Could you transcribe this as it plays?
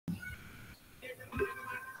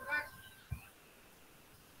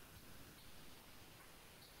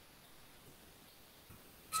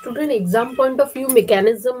student exam point of view,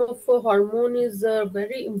 mechanism of a hormone is a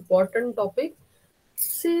very important topic.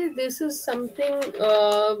 See, this is something,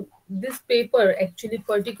 this paper actually,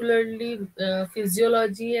 particularly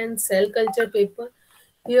physiology and cell culture paper.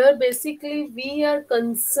 Here, basically, we are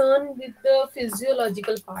concerned with the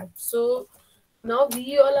physiological part. So, now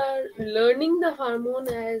we all are learning the hormone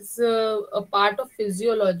as a part of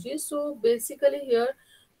physiology. So, basically, here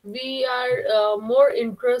we are more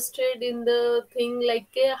interested in the thing like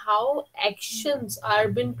how actions are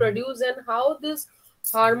being produced and how these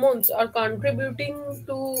hormones are contributing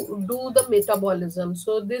to do the metabolism.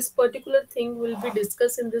 So this particular thing will be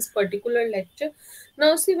discussed in this particular lecture.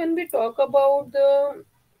 Now see, when we talk about the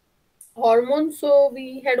hormones, so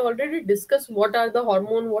we had already discussed what are the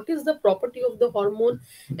hormone, what is the property of the hormone,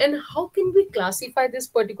 and how can we classify this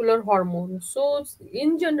particular hormone. So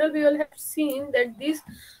in general we all have seen that these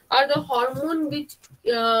are the hormone which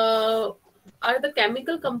are the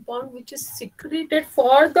chemical compound which is secreted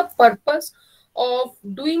for the purpose of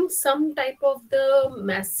doing some type of the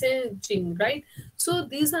messaging, right? So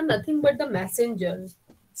these are nothing but the messengers.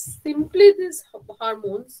 Simply these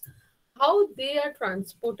hormones, how they are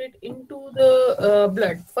transported into the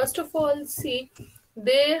blood. First of all, see,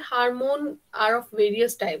 they hormone are of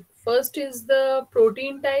various type. First is the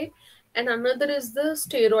protein type, and another is the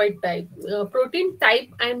steroid type. Protein type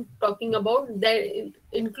I'm talking about, that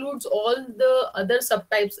includes all the other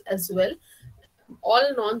subtypes as well,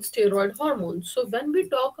 all non-steroid hormones. So when we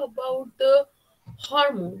talk about the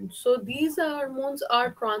hormones, so these hormones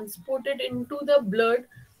are transported into the blood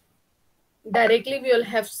directly. We all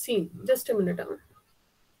have seen, just a minute.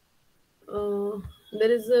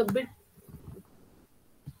 There is a bit,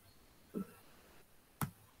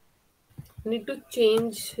 need to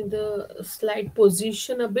change the slide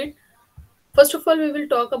position a bit. First of all, we will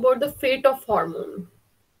talk about the fate of hormone.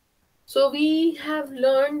 So we have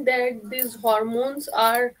learned that these hormones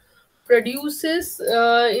are produces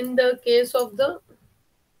in the case of the,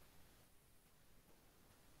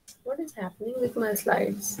 what is happening with my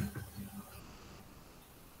slides?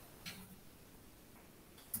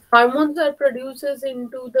 Hormones are produces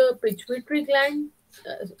into the pituitary gland,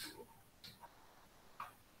 uh,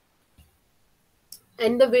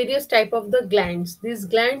 and the various type of the glands. These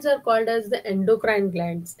glands are called as the endocrine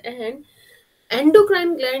glands. And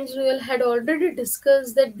endocrine glands, we had already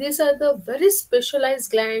discussed that these are the very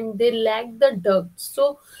specialized gland. They lack the ducts,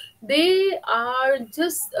 so they are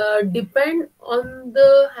just depend on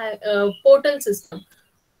the portal system.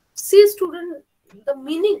 See, student, the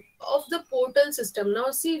meaning of the portal system.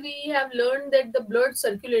 Now, see, we have learned that the blood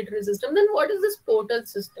circulatory system. Then, what is this portal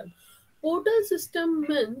system? Portal system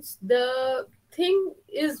means the thing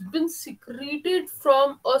is been secreted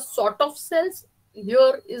from a sort of cells.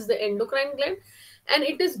 Here is the endocrine gland, and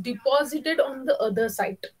it is deposited on the other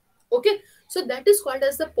side. Okay, so that is called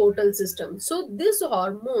as the portal system. So these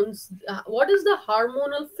hormones, what is the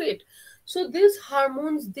hormonal fate? So these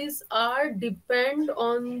hormones, these are depend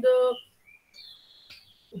on the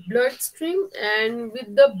bloodstream, and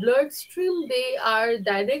with the bloodstream they are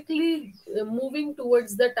directly moving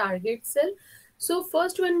towards the target cell. So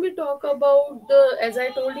first, when we talk about the, as I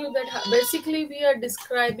told you that basically we are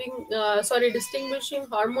describing distinguishing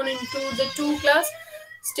hormone into the two class,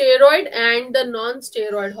 steroid and the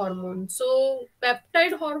non-steroid hormone. So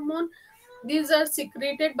peptide hormone, these are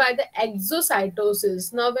secreted by the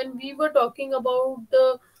exocytosis. Now when we were talking about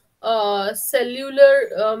the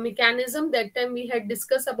cellular mechanism, that time we had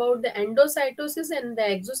discussed about the endocytosis and the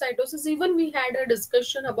exocytosis. Even we had a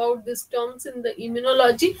discussion about these terms in the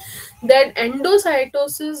immunology, that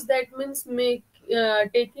endocytosis, that means make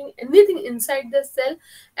taking anything inside the cell,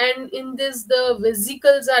 and in this the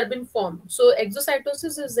vesicles are been formed. So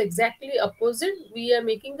exocytosis is exactly opposite. We are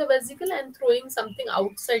making the vesicle and throwing something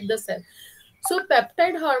outside the cell. So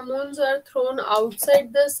peptide hormones are thrown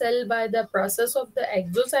outside the cell by the process of the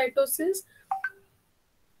exocytosis.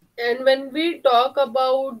 And when we talk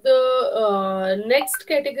about the next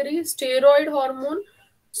category, steroid hormone,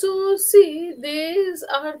 so see, these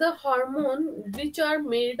are the hormone which are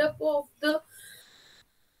made up of the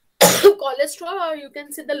cholesterol, or you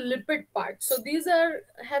can say the lipid part. So these are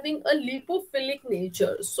having a lipophilic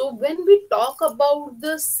nature. So when we talk about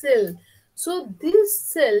the cell, so this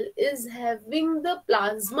cell is having the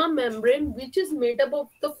plasma membrane which is made up of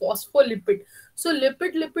the phospholipid. So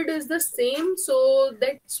lipid is the same, so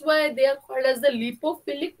that's why they are called as the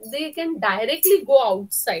lipophilic. They can directly go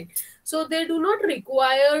outside, so they do not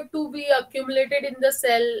require to be accumulated in the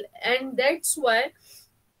cell, and that's why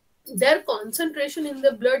their concentration in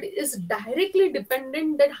the blood is directly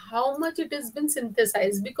dependent that how much it has been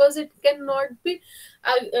synthesized, because it cannot be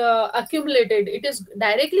accumulated. It is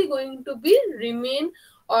directly going to be remain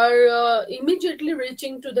or immediately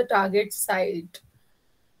reaching to the target site.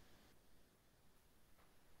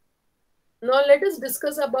 Now let us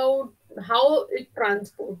discuss about how it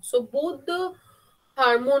transports. So both the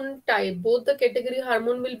hormone type, both the category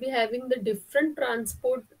hormone will be having the different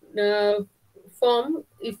transport uh, form.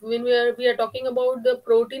 If when we are talking about the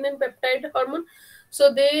protein and peptide hormone,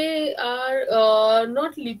 so they are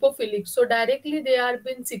not lipophilic. So directly they are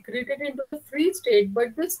being secreted into the free state,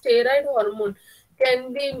 but the steroid hormone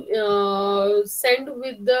can be sent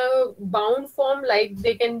with the bound form, like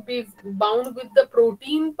they can be bound with the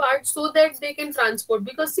protein part so that they can transport.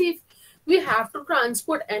 Because see, if we have to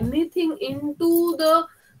transport anything into the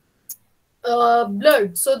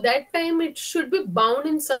blood, so that time it should be bound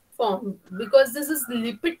in some form, because this is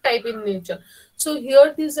lipid type in nature. So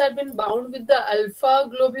here these have been bound with the alpha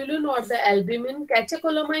globulin or the albumin.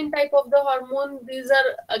 Catecholamine type of the hormone, these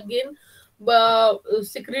are again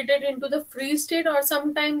secreted into the free state, or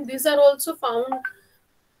sometimes these are also found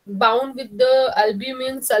bound with the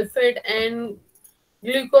albumin, sulfate, and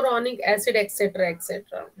glucuronic acid, etc.,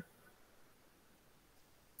 etc.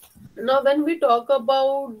 Now when we talk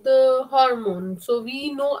about the hormone, so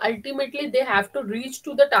we know ultimately they have to reach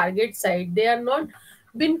to the target site. They are not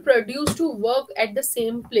been produced to work at the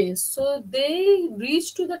same place, so they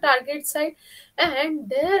reach to the target site, and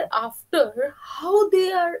thereafter how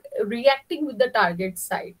they are reacting with the target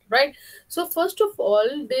site, right? So first of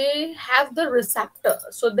all, they have the receptor.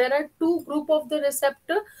 So there are two group of the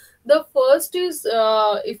receptor. The first is,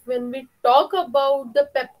 if when we talk about the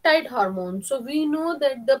peptide hormone, so we know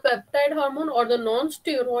that the peptide hormone or the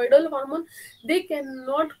non-steroidal hormone, they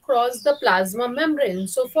cannot cross the plasma membrane.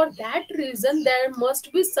 So for that reason, there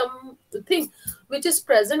must be something which is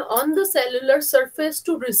present on the cellular surface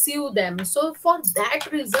to receive them. So for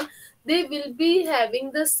that reason, they will be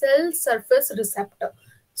having the cell surface receptor.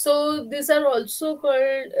 So these are also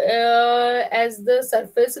called as the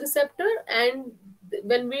surface receptor. And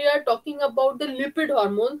when we are talking about the lipid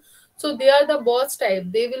hormone, so they are the boss type.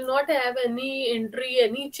 They will not have any entry,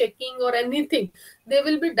 any checking or anything. They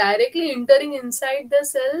will be directly entering inside the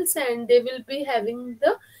cells, and they will be having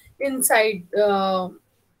the inside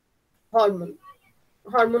hormone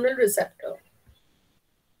hormonal receptor.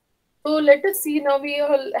 So let us see, now we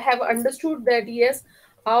all have understood that yes,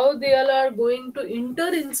 how they all are going to enter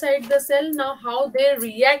inside the cell. Now how they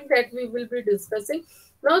react, that we will be discussing.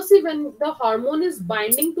 Now see, when the hormone is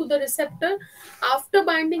binding to the receptor, after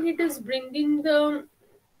binding it is bringing the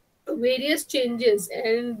various changes,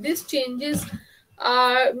 and these changes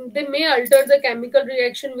are, they may alter the chemical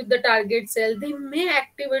reaction with the target cell. They may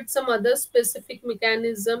activate some other specific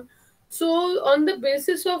mechanism. So on the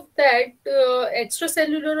basis of that,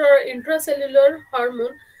 extracellular or intracellular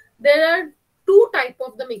hormone, there are two type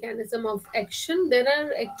of the mechanism of action. There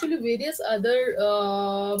are actually various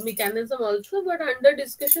other mechanism also, but under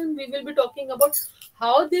discussion we will be talking about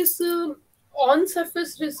how this on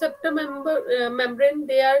surface receptor membrane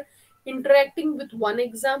they are interacting with. One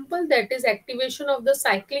example, that is activation of the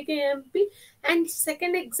cyclic AMP, and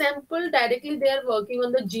second example, directly they are working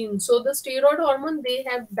on the gene. So the steroid hormone, they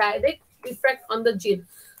have direct effect on the gene.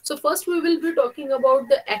 So first we will be talking about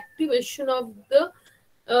the activation of the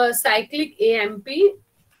cyclic AMP.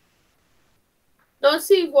 Now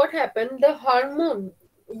see what happened. The hormone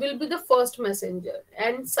will be the first messenger,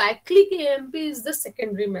 and cyclic AMP is the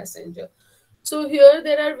secondary messenger. So here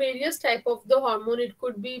there are various type of the hormone. It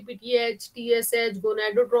could be PTH, TSH,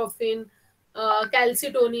 gonadotrophin,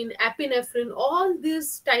 calcitonin, epinephrine. All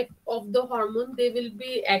these type of the hormone, they will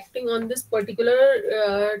be acting on this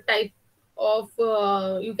particular type of,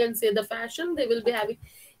 you can say, the fashion. They will be having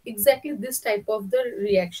exactly this type of the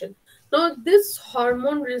reaction. Now this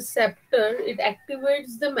hormone receptor, it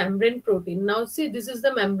activates the membrane protein. Now see, this is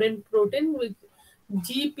the membrane protein with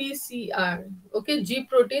GPCR, okay, G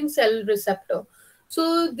protein cell receptor.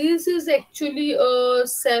 So this is actually a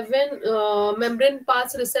seven membrane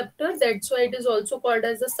pass receptor. That's why it is also called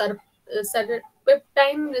as the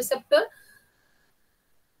serpentine receptor.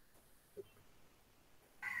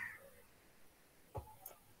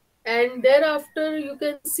 And thereafter, you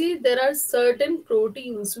can see there are certain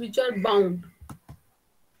proteins which are bound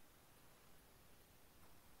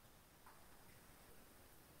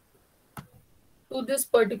to this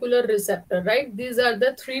particular receptor, right? These are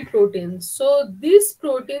the three proteins. So these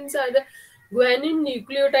proteins are the guanine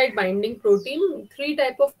nucleotide binding protein. Three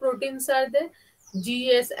type of proteins are there.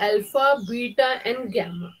 GS alpha, beta, and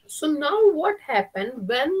gamma. So now what happened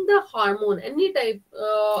when the hormone, any type,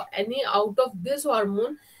 any out of this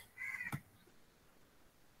hormone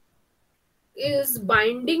is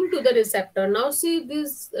binding to the receptor. Now see,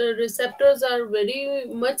 these receptors are very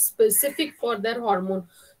much specific for their hormone.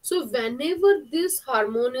 So whenever this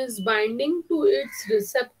hormone is binding to its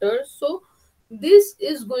receptor, so this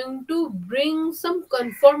is going to bring some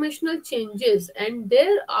conformational changes, and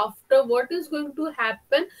thereafter what is going to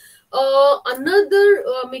happen, another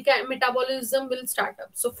metabolism will start up.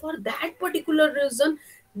 So for that particular reason,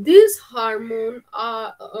 this hormone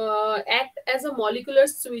act as a molecular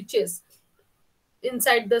switches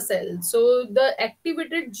inside the cell. So the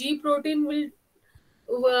activated G protein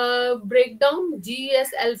will break down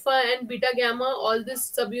GS alpha and beta gamma. All this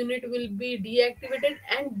subunit will be deactivated,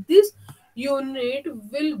 and this unit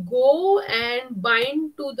will go and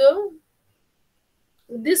bind to the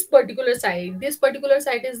this particular site. This particular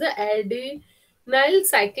site is the adenyl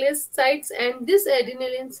cyclase sites, and this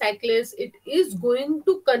adenyl cyclase, it is going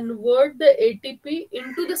to convert the ATP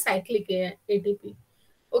into the cyclic ATP.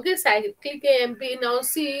 Okay, cyclic AMP. Now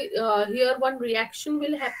see, here one reaction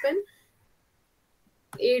will happen.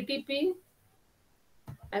 ATP,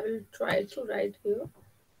 I will try to write here.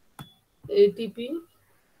 ATP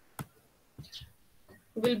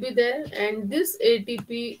will be there, and this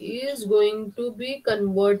ATP is going to be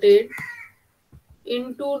converted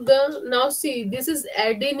into the, now see, this is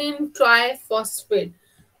adenine triphosphate.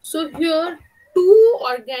 So here two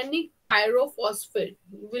organic pyrophosphate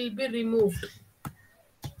will be removed.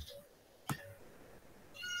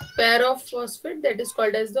 Pair of phosphate, that is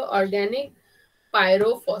called as the organic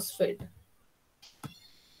pyrophosphate.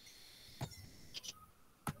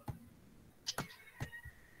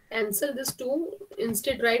 Cancel this two,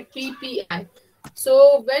 instead write PPI.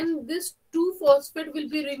 So when this two phosphate will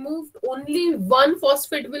be removed, only one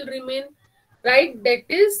phosphate will remain, right? That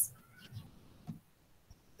is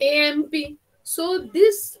AMP. So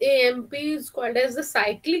this AMP is called as the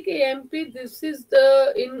cyclic AMP. This is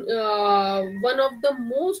the one of the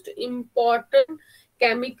most important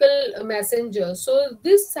chemical messengers. So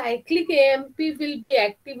this cyclic AMP will be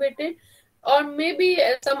activated, or maybe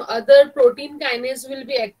some other protein kinase will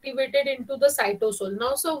be activated into the cytosol.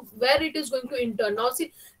 Now, so where it is going to enter? Now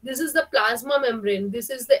see, this is the plasma membrane. This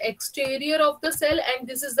is the exterior of the cell, and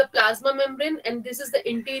this is the plasma membrane, and this is the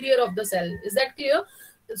interior of the cell. Is that clear?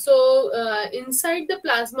 So inside the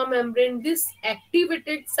plasma membrane, this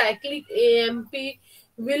activated cyclic AMP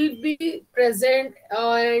will be present,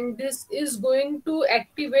 and this is going to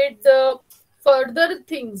activate the further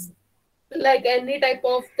things, like any type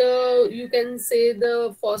of the, you can say,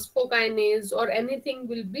 the phosphokinase or anything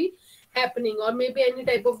will be happening, or maybe any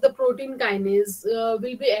type of the protein kinase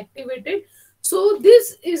will be activated. So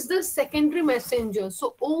this is the secondary messenger.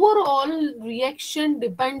 So overall reaction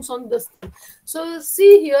depends on this thing. So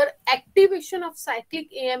see here, activation of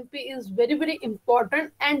cyclic AMP is very, very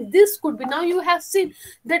important, and this could be, now you have seen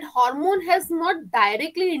that hormone has not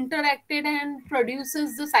directly interacted and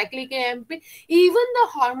produces the cyclic AMP. Even the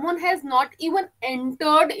hormone has not even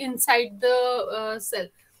entered inside the cell.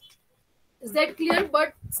 Is that clear?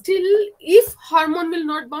 But still, if hormone will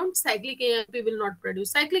not bound, cyclic AMP will not produce.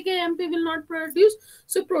 Cyclic AMP will not produce,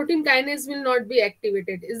 so protein kinase will not be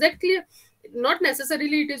activated. Is that clear? Not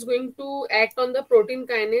necessarily it is going to act on the protein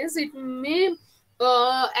kinase. It may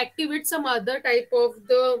activate some other type of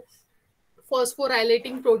the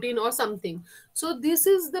phosphorylating protein or something. So this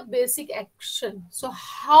is the basic action. So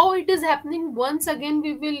how it is happening, once again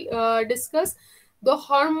we will discuss. The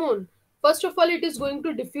hormone, first of all, it is going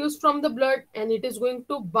to diffuse from the blood, and it is going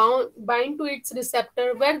to bind to its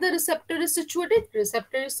receptor. Where the receptor is situated?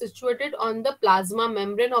 Receptor is situated on the plasma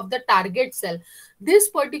membrane of the target cell. This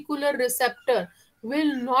particular receptor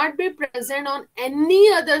will not be present on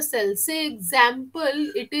any other cell. Say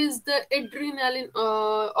example, it is the adrenal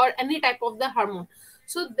or any type of the hormone.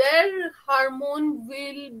 So their hormone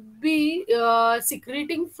will be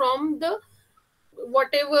secreting from the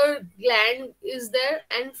whatever gland is there,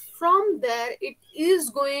 and from there it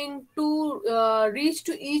is going to reach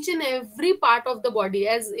to each and every part of the body.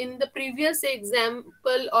 As in the previous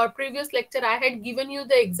example or previous lecture, I had given you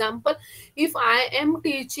the example. If I am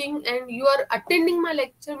teaching and you are attending my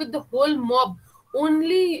lecture with the whole mob,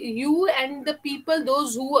 only you and the people,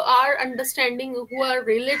 those who are understanding, who are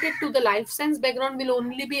related to the life science background, will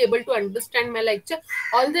only be able to understand my lecture.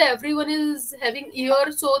 Although everyone is having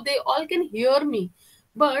ear, so they all can hear me,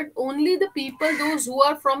 but only the people, those who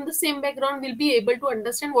are from the same background, will be able to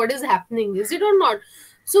understand what is happening. Is it or not?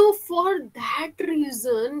 So for that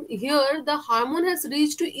reason, here the hormone has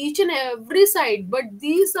reached to each and every side, but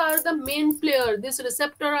these are the main player. This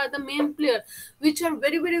receptor are the main player, which are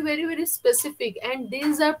very, very, very, very specific, and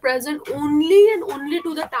these are present only and only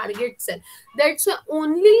to the target cell. That's why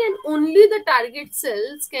only and only the target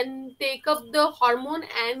cells can take up the hormone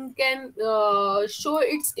and can show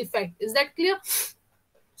its effect. Is that clear?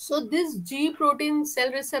 So this G protein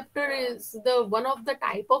cell receptor is the one of the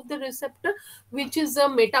type of the receptor which is a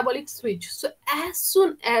metabolic switch. So as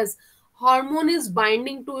soon as hormone is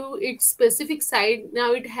binding to its specific site,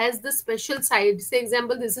 now it has the special site. Say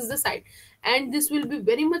example, this is the site, and this will be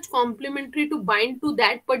very much complementary to bind to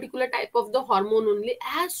that particular type of the hormone only.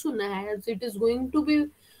 As soon as it is going to be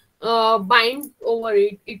bind over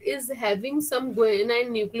it, it is having some guanine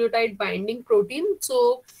nucleotide binding protein.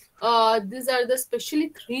 So these are the specially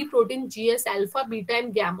three protein, GS, alpha, beta,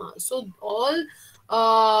 and gamma. So all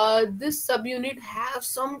this subunit have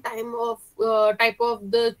some time of type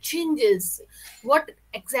of the changes. What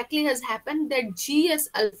exactly has happened, that GS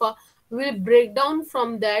alpha will break down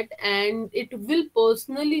from that, and it will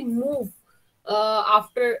personally move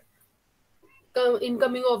after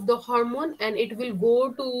incoming of the hormone, and it will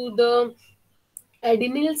go to the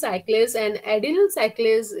adenyl cyclase. And adenyl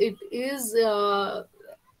cyclase, it is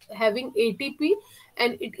having ATP,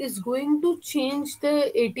 and it is going to change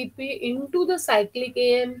the ATP into the cyclic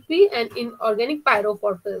AMP and inorganic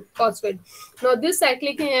pyrophosphate. Now this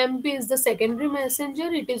cyclic AMP is the secondary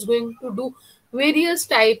messenger. It is going to do various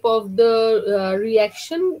type of the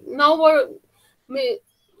reaction. Now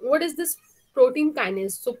what is this protein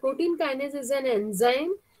kinase? So protein kinase is an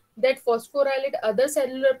enzyme that phosphorylate other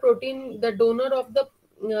cellular protein. The donor of the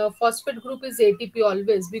phosphate group is ATP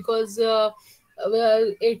always, because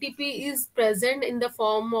ATP is present in the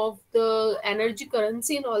form of the energy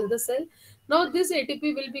currency in all the cell. Now this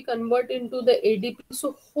ATP will be converted into the ADP.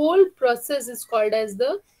 So whole process is called as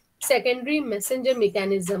the secondary messenger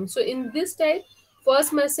mechanism. So in this type,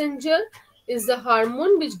 first messenger is the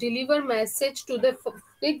hormone which deliver message to the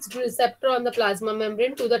fixed receptor on the plasma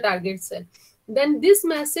membrane to the target cell. Then this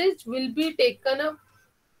message will be taken up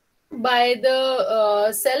by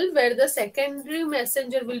the cell, where the secondary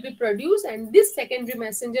messenger will be produced, and this secondary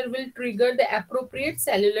messenger will trigger the appropriate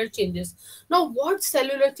cellular changes. Now what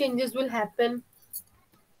cellular changes will happen?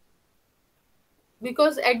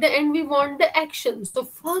 Because at the end we want the action. So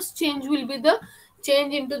first change will be the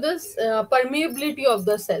change into the permeability of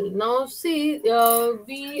the cell. Now see,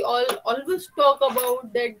 we all always talk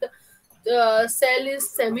about that the cell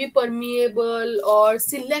is semi permeable or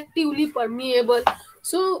selectively permeable.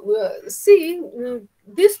 So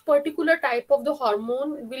this particular type of the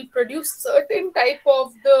hormone will produce certain type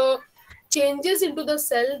of the changes into the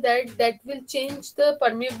cell, that will change the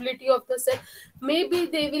permeability of the cell. Maybe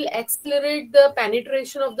they will accelerate the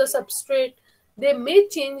penetration of the substrate. They may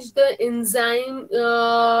change the enzyme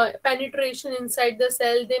penetration inside the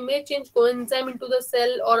cell. They may change coenzyme into the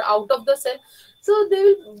cell or out of the cell. So they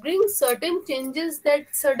will bring certain changes that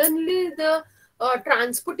suddenly the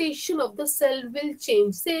transportation of the cell will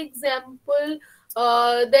change. Say example,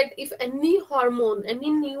 that if any hormone, any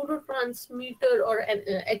neurotransmitter, or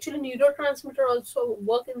actually neurotransmitter also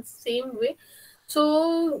work in same way.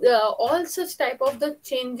 So all such type of the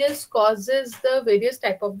changes causes the various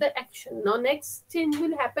type of the action. Now next change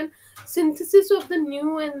will happen, synthesis of the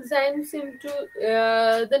new enzymes into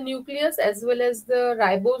the nucleus as well as the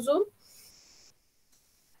ribosome.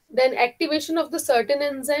 Then activation of the certain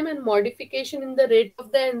enzyme and modification in the rate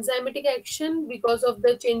of the enzymatic action because of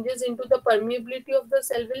the changes into the permeability of the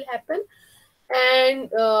cell will happen. And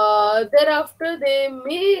thereafter they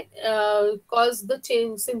may cause the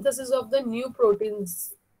change synthesis of the new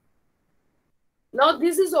proteins. Now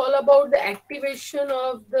this is all about the activation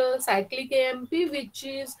of the cyclic AMP, which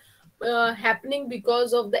is happening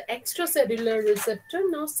because of the extracellular receptor.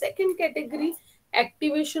 Now second category,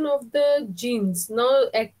 activation of the genes. Now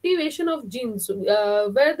activation of genes,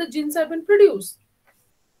 where the genes have been produced.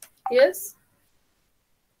 Yes,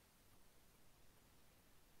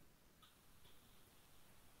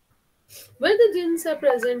 where the genes are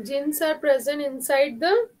present. Genes are present inside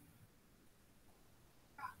the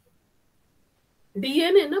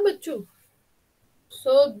DNA, na bachchu.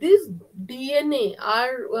 So this DNA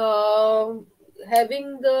are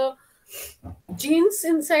having the genes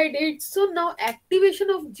inside it. So now activation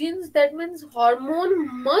of genes, that means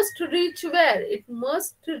hormone must reach where? It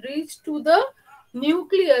must reach to the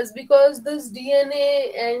nucleus, because this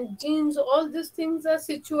DNA and genes, all these things are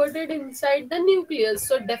situated inside the nucleus.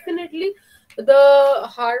 So definitely the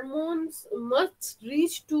hormones must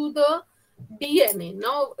reach to the DNA.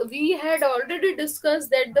 Now, we had already discussed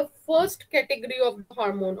that the first category of the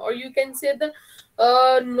hormone, or you can say the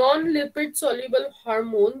non-lipid soluble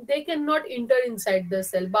hormone, they cannot enter inside the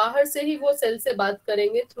cell. बाहर से ही वो cell से बात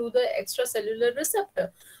करेंगे through the extracellular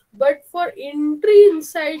receptor. But for entry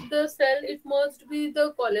inside the cell, it must be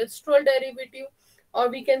the cholesterol derivative, or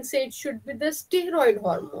we can say it should be the steroid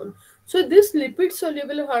hormone. So this lipid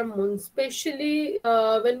soluble hormone, especially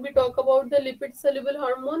when we talk about the lipid soluble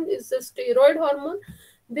hormone, is the steroid hormone.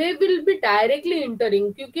 They will be directly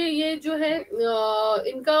entering, क्योंकि ये जो है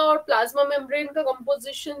इनका और plasma membrane का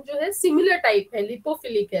composition जो है similar type है,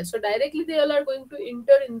 lipophilic है. So directly they all are going to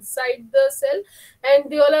enter inside the cell, and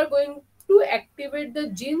they all are going to activate the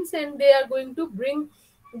genes, and they are going to bring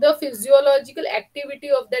the physiological activity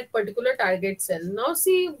of that particular target cell. Now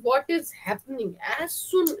see what is happening. As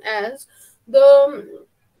soon as the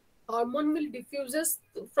hormone will diffuses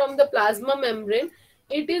from the plasma membrane,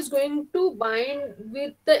 it is going to bind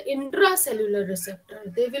with the intracellular receptor.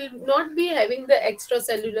 They will not be having the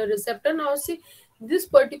extracellular receptor. Now see, this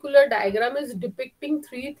particular diagram is depicting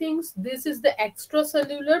three things. This is the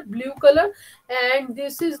extracellular, blue color, and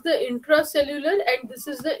this is the intracellular, and this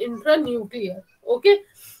is the intranuclear. Okay,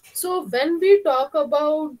 so when we talk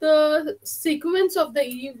about the sequence of the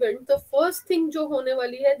event, the first thing जो होने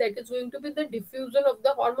वाली है, that is going to be the diffusion of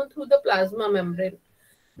the hormone through the plasma membrane.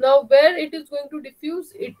 Now, where it is going to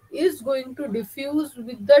diffuse, it is going to diffuse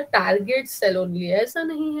with the target cell only. ऐसा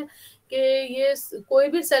नहीं है कि ये कोई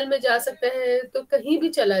भी cell में जा सकता है तो कहीं भी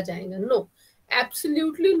चला जाएगा. No,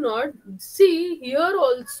 absolutely not. See, here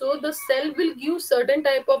also the cell will give certain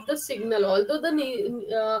type of the signal. Although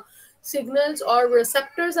the signals or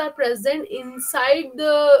receptors are present inside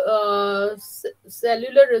the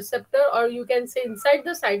cellular receptor, or you can say inside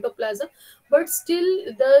the cytoplasm, but still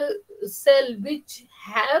the cell which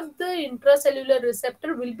have the intracellular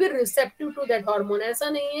receptor will be receptive to that hormone. ऐसा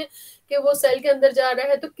नहीं है कि वो cell के अंदर जा रहा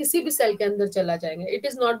है तो किसी भी सेल के अंदर चला जाएगा. It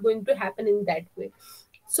is not going to happen in that way.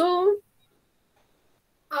 So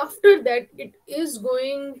after that, it is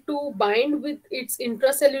going to bind with its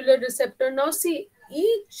intracellular receptor. Now see,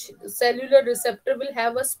 each cellular receptor will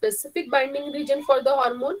have a specific binding region for the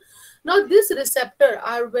hormone. Now this receptor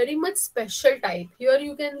are very much special type. Here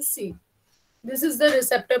you can see this is the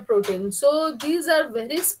receptor protein. So these are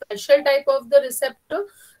very special type of the receptor.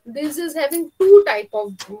 This is having two type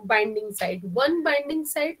of binding site. One binding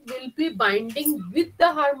site will be binding with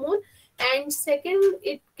the hormone, and second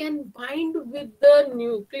it can bind with the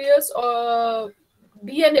nucleus or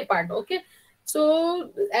DNA part. Okay,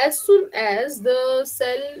 so as soon as the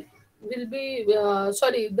cell will be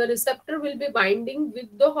the receptor will be binding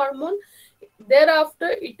with the hormone,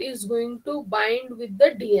 thereafter it is going to bind with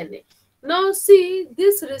the DNA. Now see,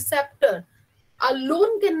 this receptor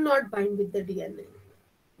alone cannot bind with the DNA.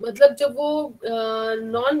 मतलब जब वो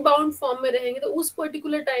non bound form में रहेंगे तो उस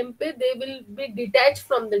particular time पे they will be detach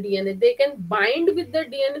from the DNA. They can bind with the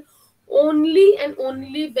DNA only and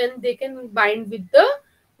only when they can bind with the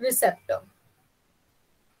receptor.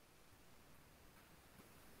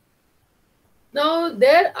 Now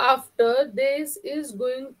thereafter this is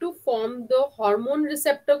going to form the hormone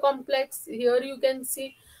receptor complex. Here you can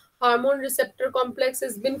see hormone receptor complex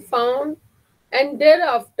has been found, and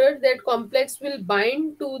thereafter that complex will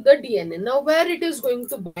bind to the DNA. Now where it is going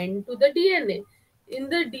to bind to the DNA? In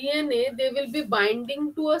the DNA they will be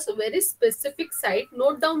binding to a very specific site.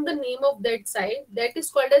 Note down the name of that site. That is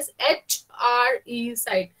called as HRE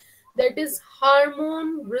site. That is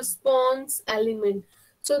hormone response element.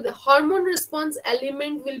 So the hormone response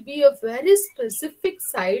element will be a very specific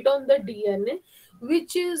site on the DNA,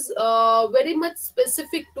 which is very much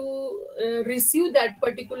specific to receive that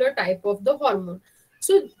particular type of the hormone.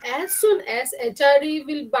 So as soon as HRE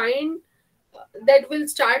will bind, that will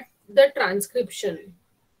start the transcription.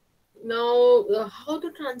 Now, how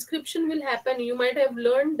the transcription will happen? You might have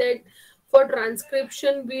learned that for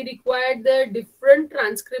transcription we require the different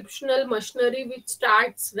transcriptional machinery which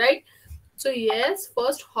starts, right? So yes,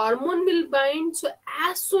 first hormone will bind. So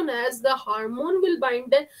as soon as the hormone will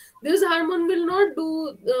bind, then this hormone will not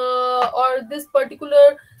do or this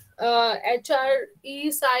particular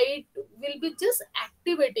HRE site will be just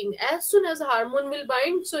activating. As soon as hormone will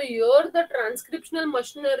bind, so here the transcriptional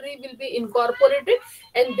machinery will be incorporated,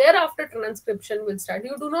 and thereafter transcription will start.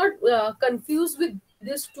 You do not confuse with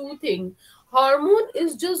these two things. Hormone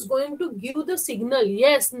is just going to give the signal.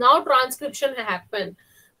 Yes, now transcription happen.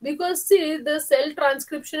 Because see, the cell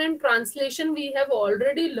transcription and translation, we have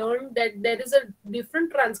already learned that there is a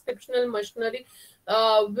different transcriptional machinery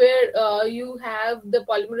where you have the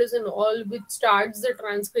polymerase and all which starts the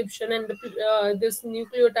transcription, and this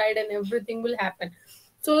nucleotide and everything will happen.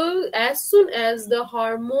 So as soon as the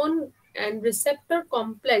hormone and receptor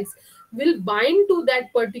complex will bind to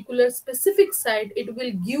that particular specific site, it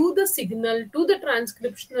will give the signal to the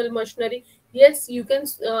transcriptional machinery. Yes, you can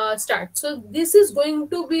start. So this is going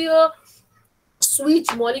to be a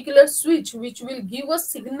switch, molecular switch, which will give a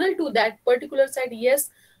signal to that particular site. Yes,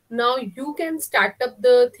 now you can start up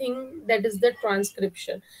the thing, that is the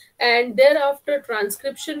transcription, and thereafter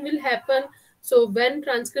transcription will happen. So when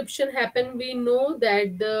transcription happen, we know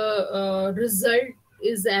that the result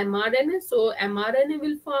is mRNA. So mRNA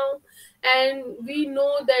will form, and we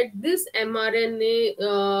know that this mRNA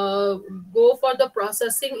go for the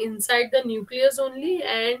processing inside the nucleus only,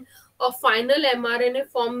 and a final mRNA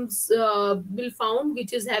forms will found,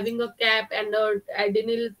 which is having a cap and a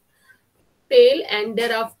adenyl tail, and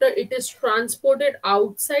thereafter it is transported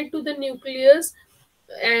outside to the nucleus,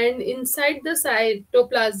 and inside the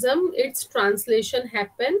cytoplasm its translation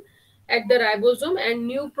happen at the ribosome, and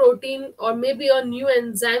new protein or maybe a new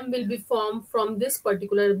enzyme will be formed from this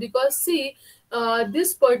particular, because see,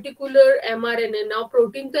 this particular mRNA, now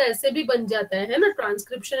protein तो ऐसे भी बन जाता है ना,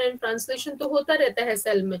 transcription and translation तो होता रहता है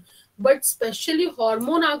सेल में, बट स्पेशली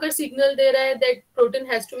हार्मोन अगर सिग्नल दे रहा है that protein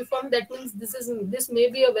has to be form, that means this may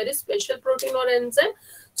be a very special protein और enzyme.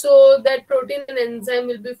 So that protein and enzyme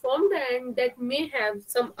will be formed, and that may have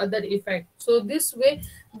some other effect. So this way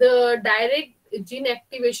the direct gene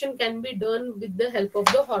activation can be done with the help of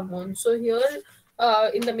the hormone. So here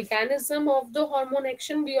in the mechanism of the hormone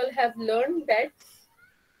action, we all have learned that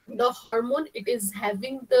the hormone, it is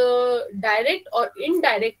having the direct or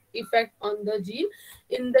indirect effect on the gene.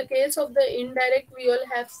 In the case of the indirect, we all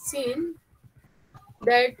have seen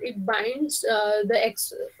that it binds to the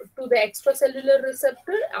extracellular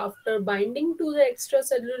receptor. After binding to the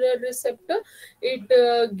extracellular receptor,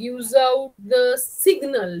 it gives out the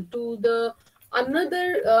signal to the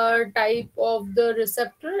another type of the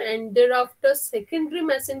receptor, and thereafter secondary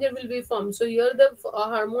messenger will be formed. So here the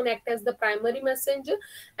hormone act as the primary messenger,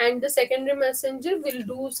 and the secondary messenger will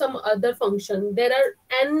do some other function. There are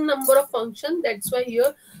n number of functions, that's why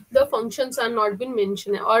here the functions are not been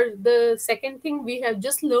mentioned. Or the second thing we have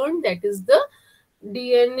just learned, that is the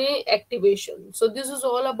DNA activation. So this is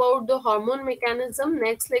all about the hormone mechanism.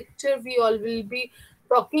 Next lecture we all will be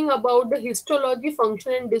talking about the histology,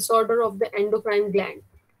 function and disorder of the endocrine gland.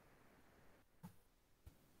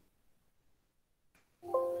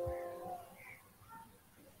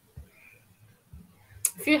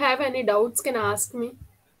 If you have any doubts, can ask me.